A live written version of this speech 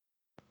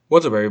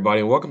What's up,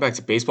 everybody, and welcome back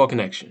to Baseball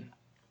Connection.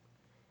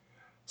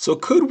 So,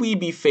 could we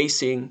be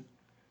facing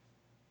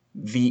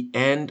the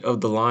end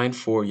of the line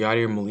for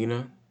Yadier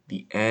Molina,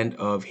 the end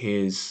of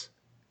his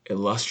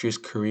illustrious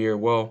career?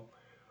 Well,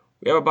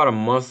 we have about a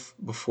month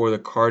before the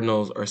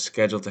Cardinals are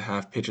scheduled to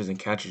have pitchers and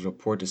catchers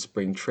report to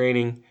spring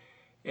training,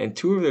 and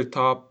two of their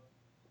top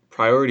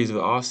priorities of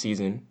the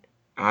offseason,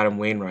 Adam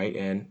Wainwright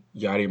and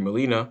Yadier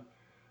Molina,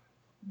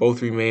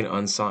 both remain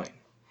unsigned.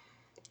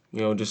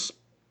 Just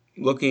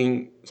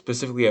looking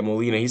specifically at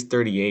Molina, he's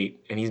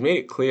 38, and he's made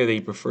it clear that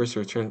he prefers to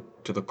return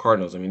to the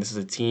Cardinals. I mean, this is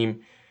a team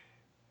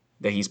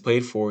that he's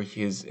played for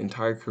his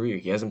entire career.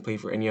 He hasn't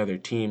played for any other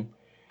team.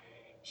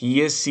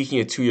 He is seeking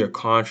a 2-year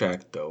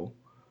contract, though.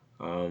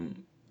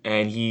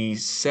 And he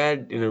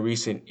said in a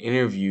recent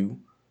interview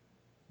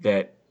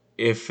that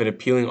if an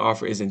appealing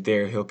offer isn't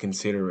there, he'll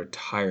consider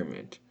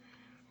retirement.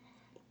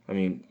 I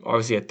mean,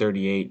 obviously at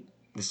 38,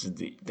 this is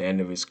the end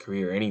of his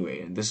career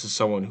anyway. And this is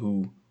someone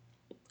who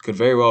could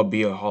very well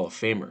be a Hall of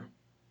Famer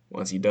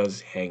once he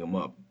does hang him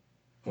up.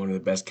 One of the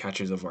best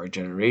catchers of our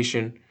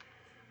generation.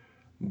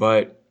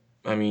 But,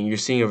 I mean, you're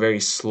seeing a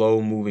very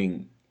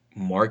slow-moving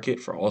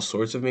market for all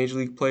sorts of Major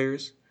League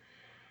players.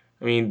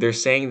 I mean, they're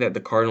saying that the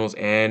Cardinals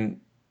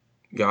and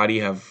Yadi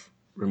have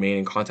remained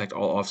in contact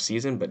all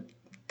offseason, but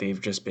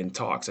they've just been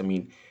talks. I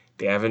mean,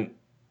 they haven't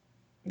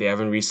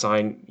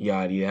re-signed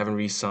Yadi. They haven't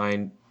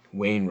re-signed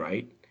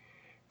Wainwright.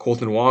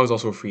 Kolten Wong is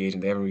also a free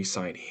agent. They haven't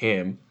re-signed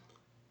him.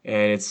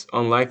 And it's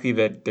unlikely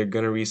that they're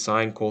going to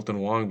re-sign Kolten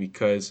Wong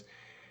because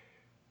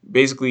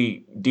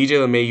basically DJ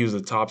LeMahieu is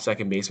the top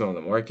second baseman on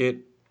the market.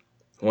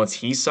 Once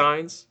he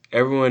signs,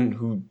 everyone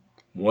who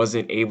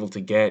wasn't able to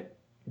get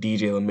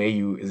DJ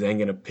LeMahieu is then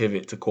going to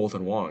pivot to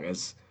Kolten Wong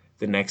as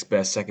the next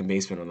best second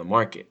baseman on the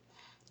market.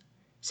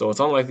 So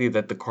it's unlikely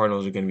that the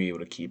Cardinals are going to be able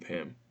to keep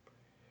him.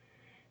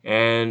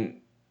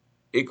 And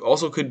it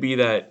also could be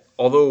that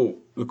although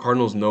the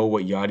Cardinals know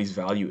what Yadi's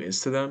value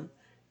is to them,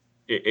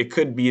 it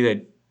could be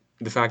that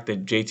the fact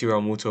that JT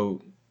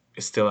Realmuto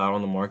is still out on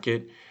the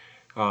market,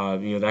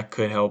 that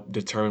could help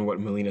determine what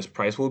Molina's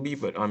price will be.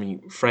 But I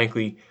mean,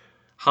 frankly,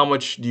 how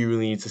much do you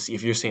really need to see?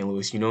 If you're St.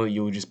 Louis, you know that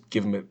you would just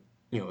give him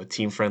a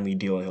team-friendly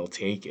deal and he'll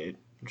take it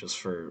just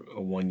for a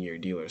 1-year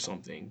deal or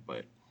something.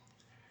 But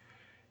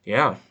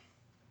yeah,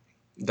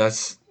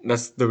 that's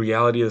the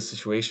reality of the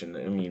situation.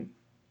 I mean,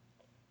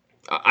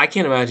 I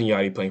can't imagine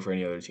Yadi playing for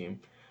any other team.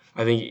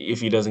 I think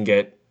if he doesn't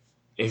get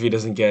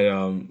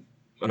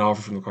an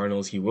offer from the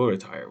Cardinals, he will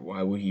retire.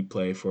 Why would he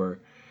play for?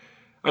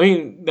 I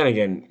mean, then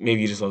again,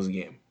 maybe he just loves the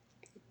game.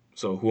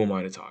 So who am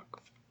I to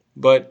talk?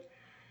 But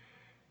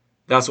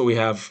that's what we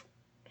have.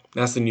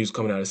 That's the news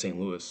coming out of St.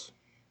 Louis.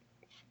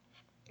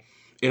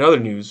 In other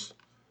news,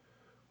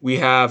 we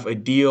have a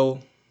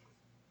deal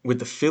with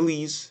the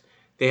Phillies.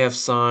 They have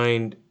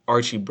signed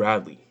Archie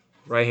Bradley,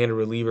 right-handed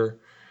reliever,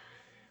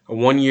 a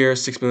 1-year,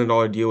 $6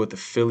 million deal with the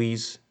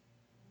Phillies.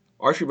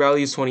 Archie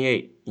Bradley is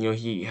 28.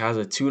 He has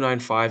a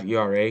 2.95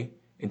 ERA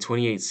and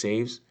 28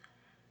 saves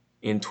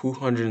in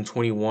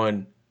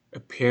 221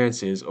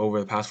 appearances over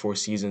the past 4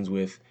 seasons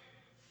with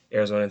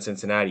Arizona and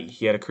Cincinnati.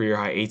 He had a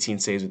career-high 18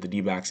 saves with the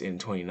D-backs in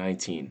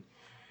 2019.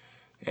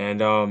 And,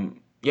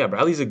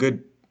 Bradley's a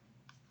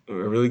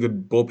really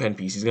good bullpen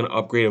piece. He's going to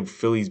upgrade a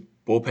Phillies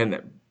bullpen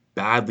that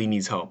badly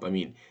needs help. I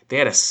mean, they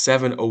had a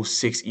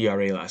 7.06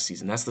 ERA last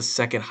season. That's the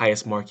second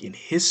highest mark in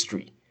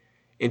history,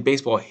 in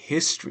baseball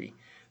history.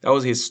 That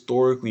was a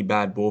historically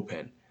bad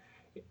bullpen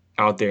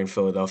out there in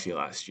Philadelphia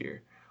last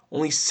year.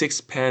 Only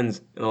 6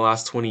 pens in the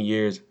last 20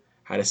 years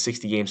had a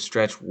 60-game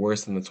stretch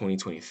worse than the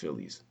 2020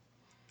 Phillies.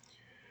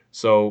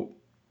 So,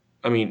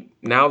 I mean,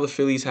 now the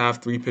Phillies have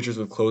 3 pitchers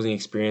with closing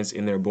experience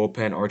in their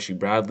bullpen: Archie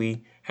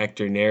Bradley,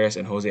 Hector Neris,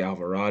 and Jose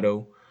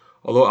Alvarado.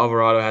 Although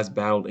Alvarado has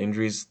battled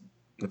injuries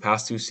the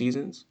past 2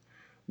 seasons,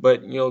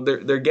 but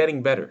they're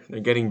getting better. They're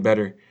getting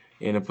better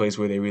in a place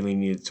where they really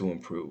needed to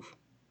improve.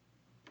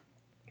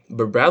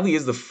 But Bradley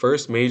is the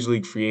first Major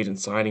League free agent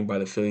signing by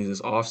the Phillies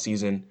this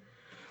offseason.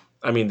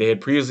 I mean, they had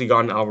previously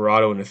gotten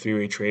Alvarado in a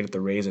 3-way trade with the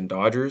Rays and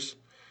Dodgers,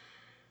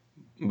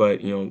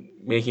 but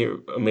making it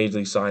a Major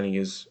League signing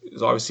is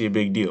obviously a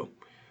big deal.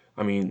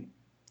 I mean,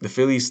 the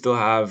Phillies still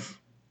have.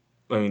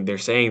 I mean, they're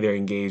saying they're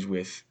engaged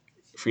with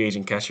free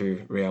agent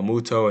catcher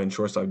Realmuto and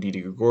shortstop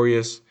Didi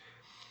Gregorius.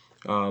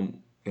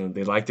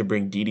 They'd like to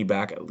bring Didi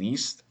back at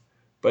least,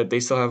 but they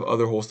still have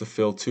other holes to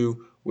fill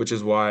too, which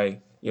is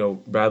why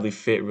Bradley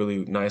fit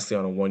really nicely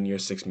on a 1-year,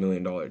 $6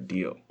 million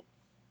deal.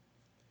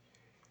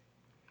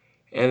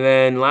 And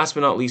then last but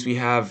not least, we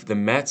have the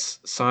Mets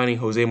signing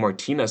Jose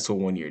Martinez to a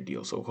 1-year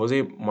deal. So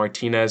Jose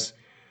Martinez,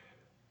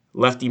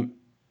 lefty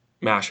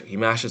masher. He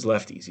mashes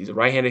lefties. He's a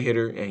right-handed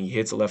hitter, and he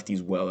hits the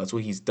lefties well. That's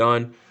what he's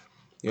done,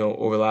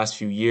 over the last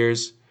few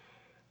years.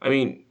 I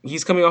mean,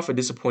 he's coming off a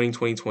disappointing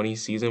 2020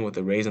 season with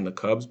the Rays and the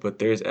Cubs, but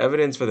there's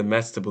evidence for the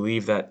Mets to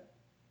believe that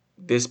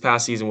this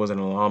past season was an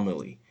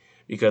anomaly.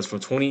 Because from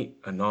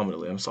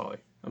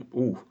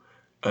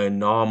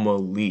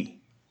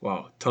anomaly.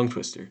 Wow, tongue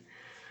twister.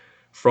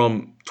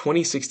 From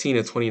 2016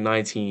 to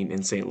 2019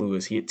 in St.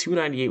 Louis, he hit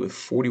 .298 with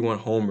 41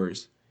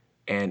 homers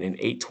and an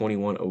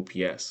 821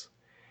 OPS.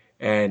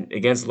 And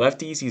against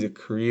lefties, he's a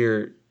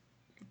career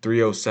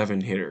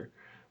 307 hitter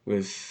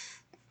with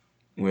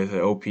an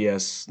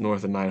OPS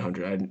north of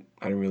 900. I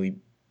didn't really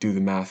do the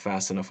math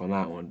fast enough on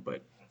that one,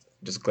 but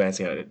just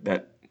glancing at it,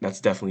 that's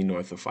definitely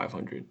north of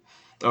 500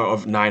 or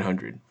of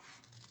 900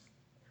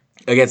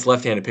 against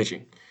left-handed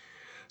pitching.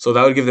 So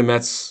that would give the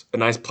Mets a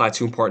nice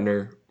platoon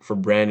partner for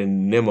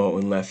Brandon Nimmo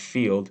in left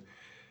field,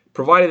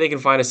 provided they can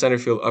find a center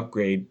field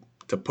upgrade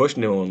to push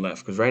Nimmo in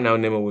left, because right now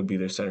Nimmo would be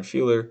their center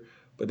fielder,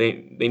 but they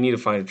need to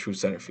find a true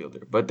center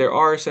fielder. But there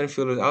are center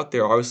fielders out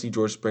there. Obviously,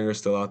 George Springer's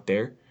still out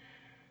there.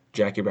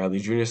 Jackie Bradley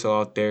Jr. still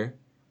out there.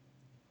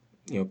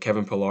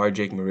 Kevin Pillar,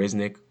 Jake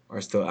Marisnick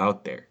are still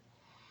out there.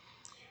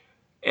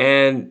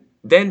 And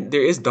then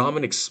there is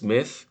Dominic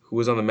Smith, who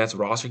is on the Mets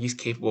roster. He's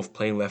capable of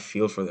playing left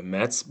field for the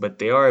Mets, but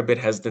they are a bit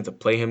hesitant to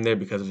play him there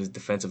because of his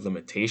defensive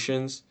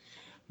limitations.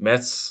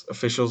 Mets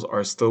officials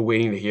are still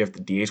waiting to hear if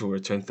the DH will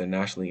return to the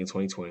National League in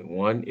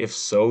 2021. If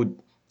so,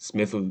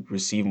 Smith will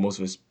receive most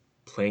of his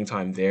playing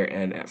time there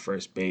and at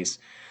first base.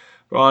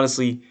 But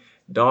honestly,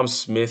 Dom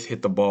Smith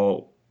hit the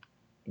ball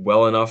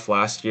well enough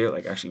last year,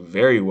 like actually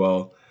very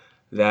well,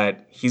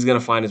 that he's going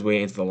to find his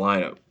way into the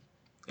lineup.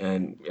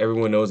 And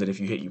everyone knows that if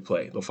you hit, you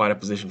play. They'll find a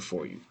position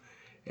for you.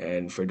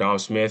 And for Dom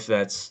Smith,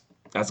 that's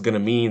going to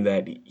mean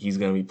that he's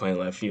going to be playing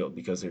left field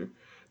because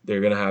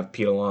they're going to have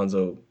Pete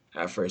Alonso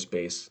at first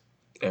base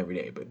every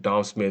day. But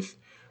Dom Smith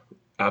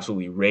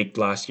absolutely raked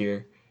last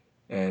year.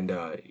 And,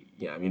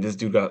 this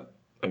dude got,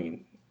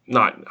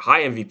 not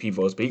high MVP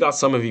votes, but he got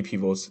some MVP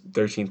votes,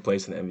 13th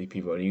place in the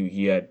MVP vote.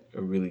 He had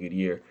a really good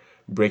year,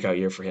 breakout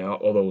year for him,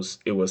 although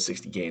it was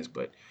 60 games.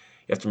 But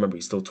you have to remember,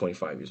 he's still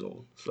 25 years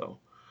old. So,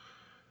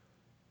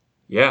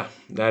 yeah,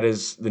 that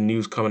is the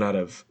news coming out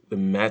of the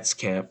Mets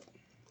camp,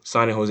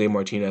 signing Jose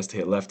Martinez to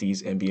hit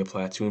lefties and be a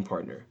platoon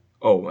partner.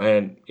 Oh,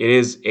 and it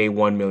is a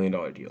 $1 million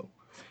deal.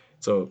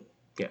 So,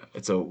 yeah,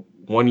 it's a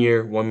 1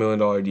 year, $1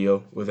 million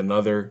deal with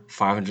another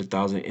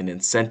 $500,000 in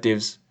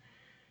incentives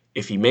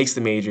if he makes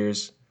the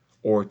majors,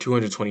 or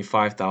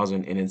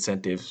 $225,000 in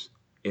incentives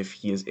if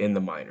he is in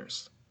the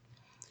minors.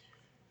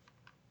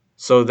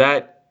 So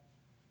that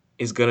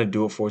is going to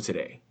do it for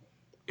today.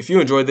 If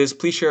you enjoyed this,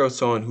 please share it with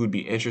someone who would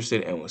be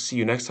interested, and we'll see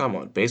you next time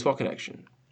on Baseball Connection.